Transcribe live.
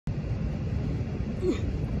I'm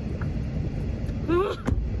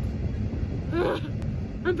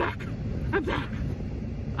back. I'm back.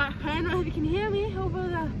 I don't know if you can hear me over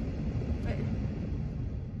the...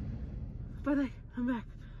 But I'm back.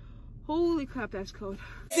 Holy crap, that's cold.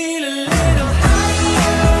 Feel a little higher.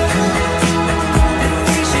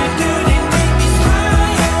 Things you do, they make me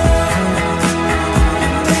smile.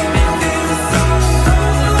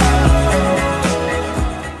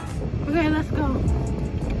 Okay, let's go.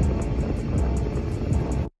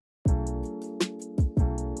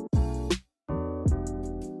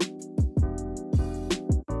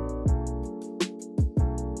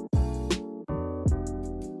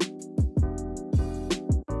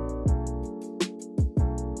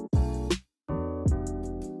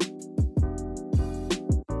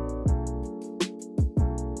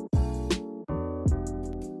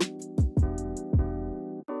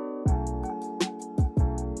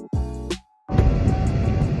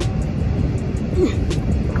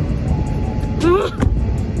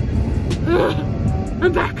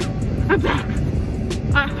 I'm back. I'm back.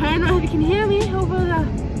 I don't know if you can hear me over the...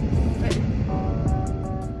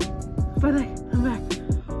 But I'm back.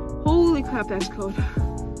 Holy crap, that's cold.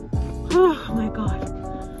 Oh my god.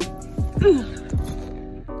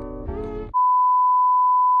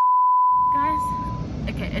 Guys,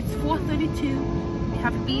 okay, it's 4:32. We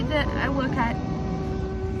have to be there at work at...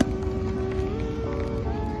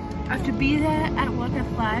 I have to be there at work at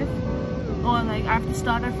 5. Or like I have to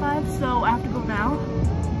start at 5, so I have to go now.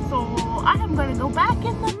 So I am gonna go back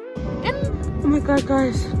in the... Oh my god,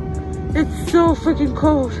 guys. It's so freaking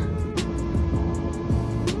cold.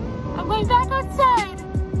 I'm going back outside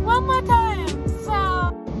one more time, so...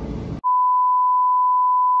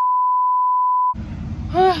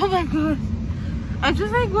 Oh my god. I'm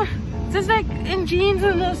just like in jeans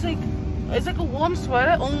and there's like... It's like a warm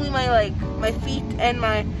sweater, only my feet and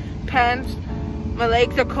my pants, my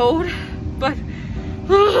legs are cold. But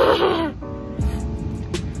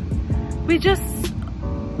we just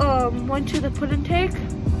went to the put and take.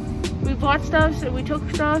 We bought stuff and we took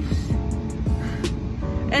stuff,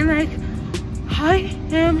 and like I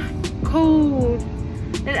am cold.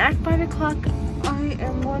 And at 5 o'clock I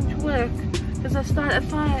am going to work because I start at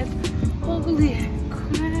 5. Holy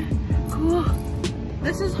crap! Cool.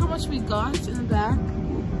 This is how much we got in the back.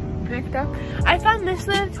 Picked up. I found this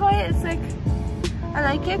little toy. It's like I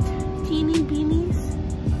like it. Teeny beanies.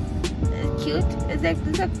 It's cute. It's like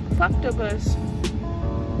octopus.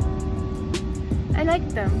 I like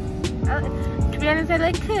them. To be honest, I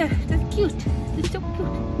like her. They're cute. They're so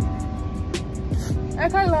cute. I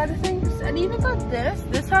got a lot of things. And even got this.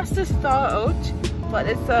 This has to thaw out. But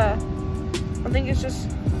it's I think it's just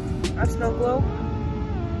a snow globe.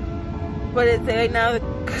 But it's right now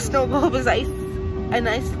the snow globe is ice. An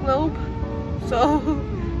ice globe. So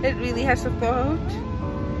it really has to thaw out.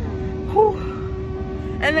 Whew.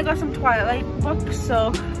 And I got some Twilight books,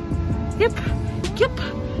 so yep.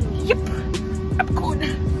 I'm good.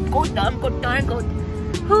 I'm good.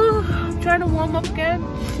 Whew. I'm trying to warm up again.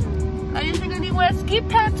 I just think I need to wear ski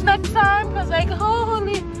pants next time, because like the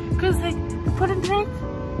put and take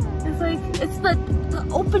is like it's the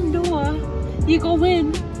open door. You go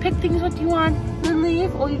in, pick things what you want, then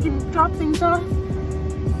leave, or you can drop things off.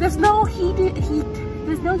 There's no heat.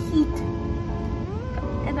 There's no heat.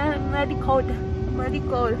 And I'm ready cold.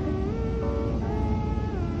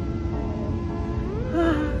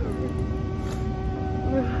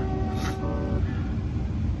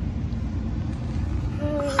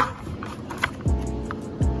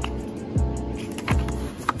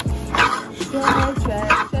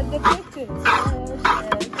 Shred the pictures.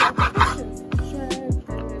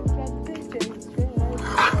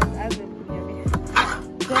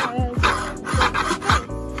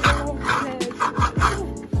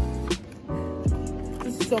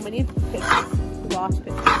 So many pictures, lost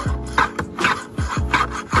pictures.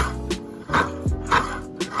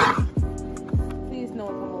 Please no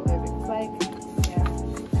one come over here because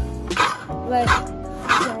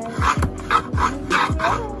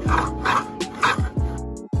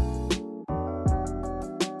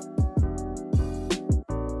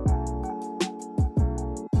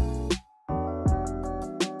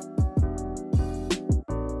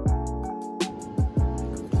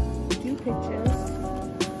do pictures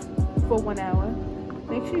for 1 hour.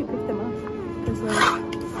 Make sure you pick them up because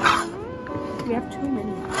we have too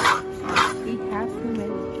many.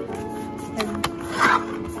 And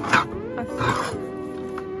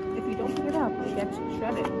if you don't pick it up, it gets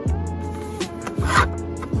shredded.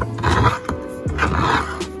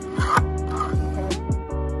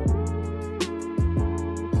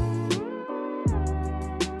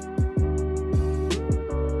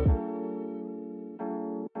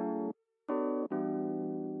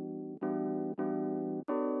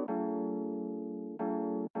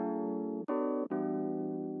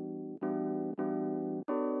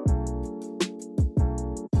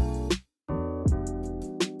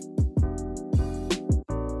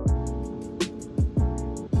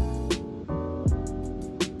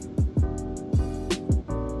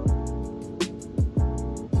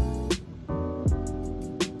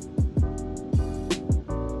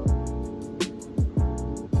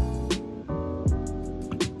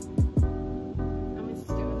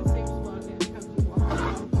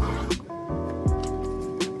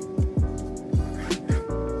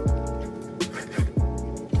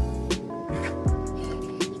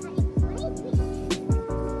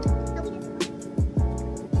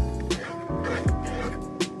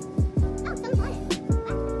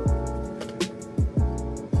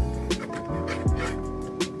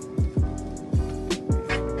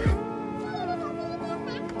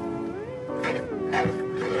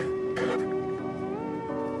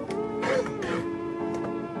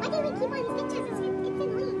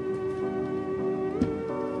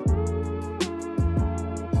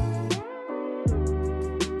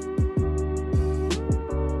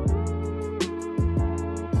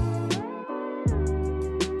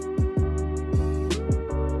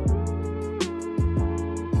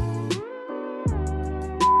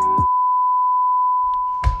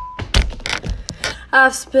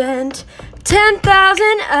 I've spent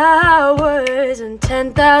 10,000 hours and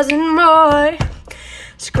 10,000 more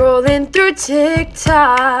scrolling through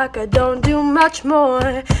TikTok. I don't do much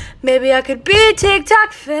more. Maybe I could be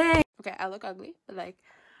TikTok famous. Okay, I look ugly, but like,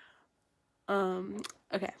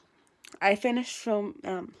 okay. I finished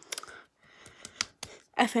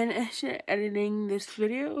editing this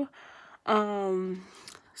video.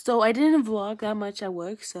 So I didn't vlog that much at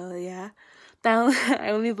work, so yeah.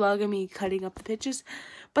 I only vlogged me cutting up the pictures.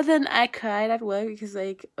 But then I cried at work because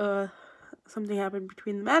like something happened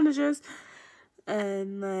between the managers,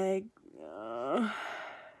 and like how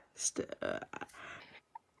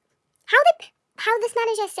this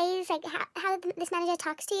manager says, like, how this manager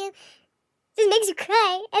talks to you, just makes you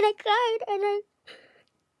cry. And I cried, and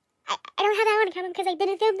I don't have that on camera because I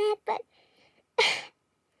didn't film that, but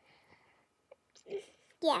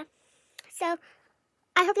yeah. So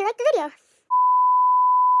I hope you liked the video.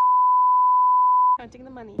 counting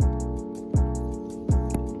the money.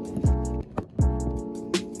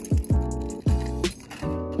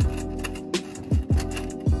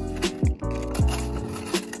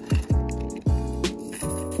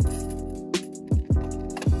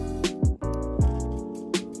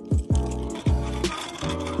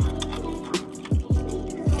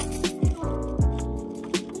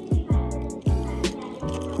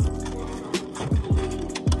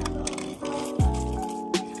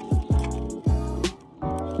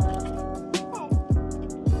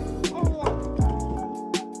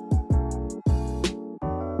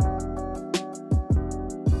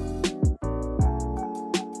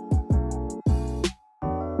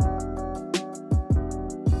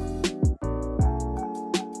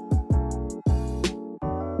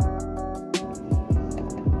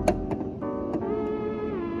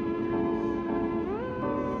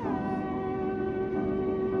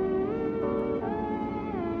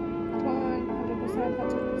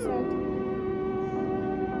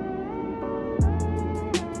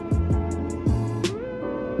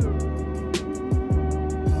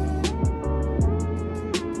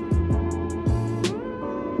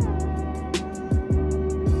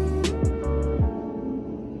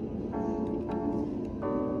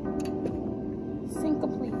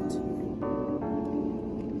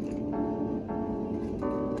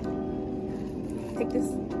 Take this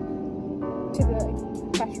to the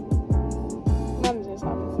trash manager's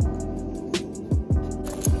office.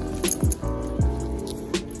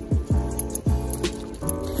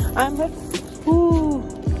 I'm like, ooh.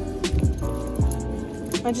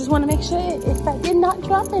 I just want to make sure if I did not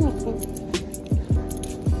drop anything.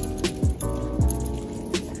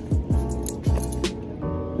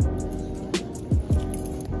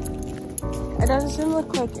 It doesn't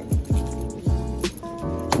look like it.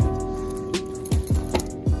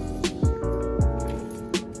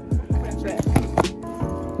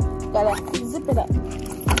 Gotta zip it up.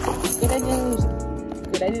 Good, I didn't lose it.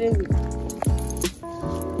 Good, I didn't lose it.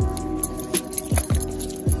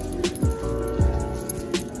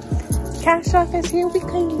 Cash office, here we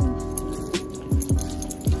come.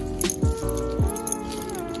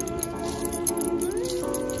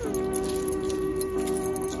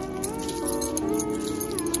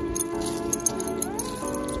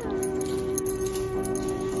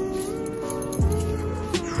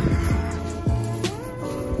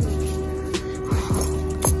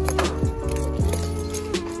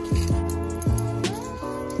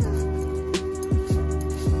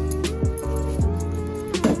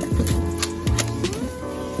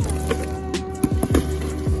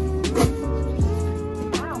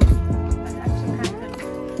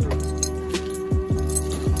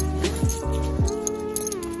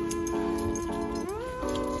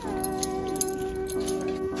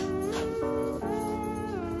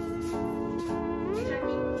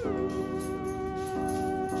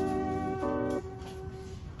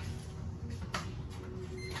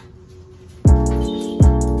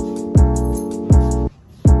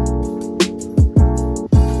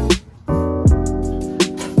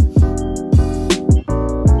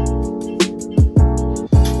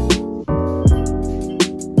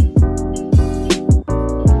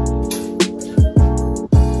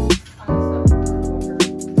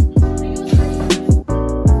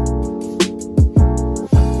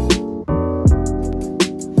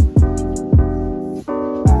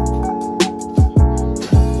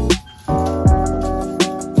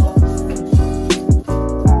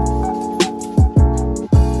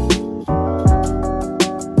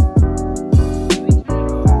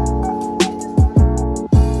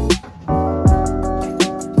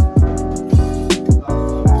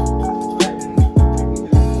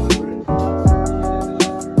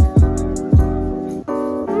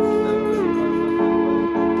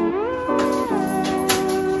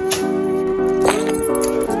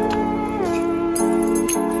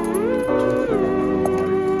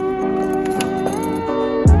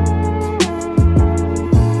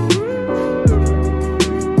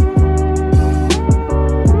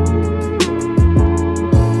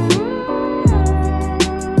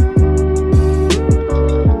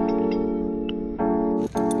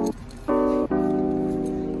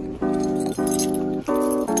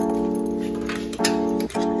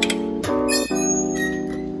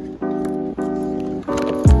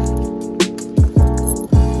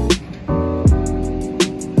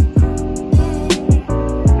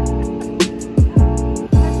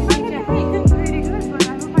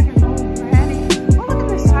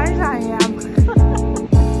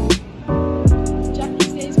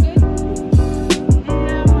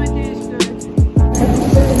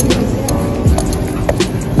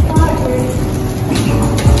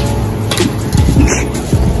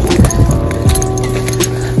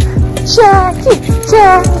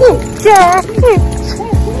 Jackie.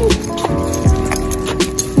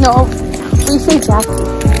 No, we say Jackie.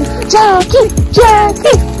 Jackie.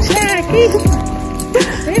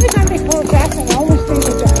 Every time they call Jackson, I always think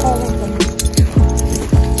they just call him from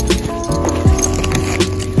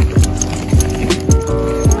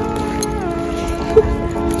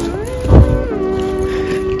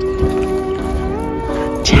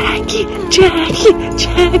Jackie.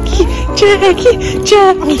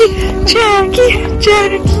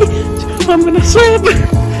 I'm gonna swim.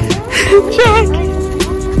 Jackie.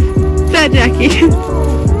 That Jackie.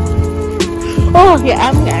 Oh yeah,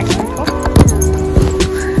 I'm actually.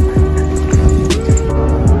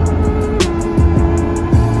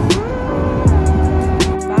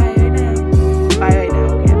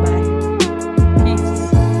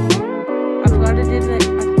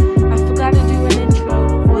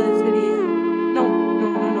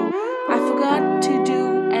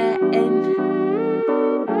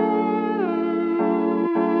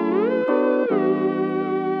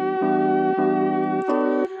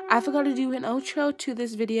 I forgot to do an outro to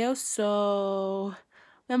this video, so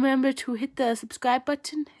remember to hit the subscribe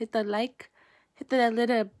button, hit the like, hit that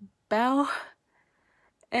little bell,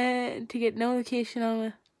 and to get notification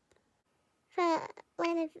on For when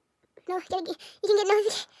I'm no, you can get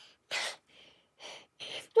notification.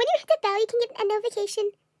 When you hit the bell, you can get a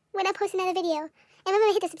notification when I post another video. And remember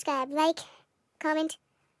to hit the subscribe, like, comment,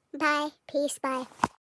 bye, peace, bye.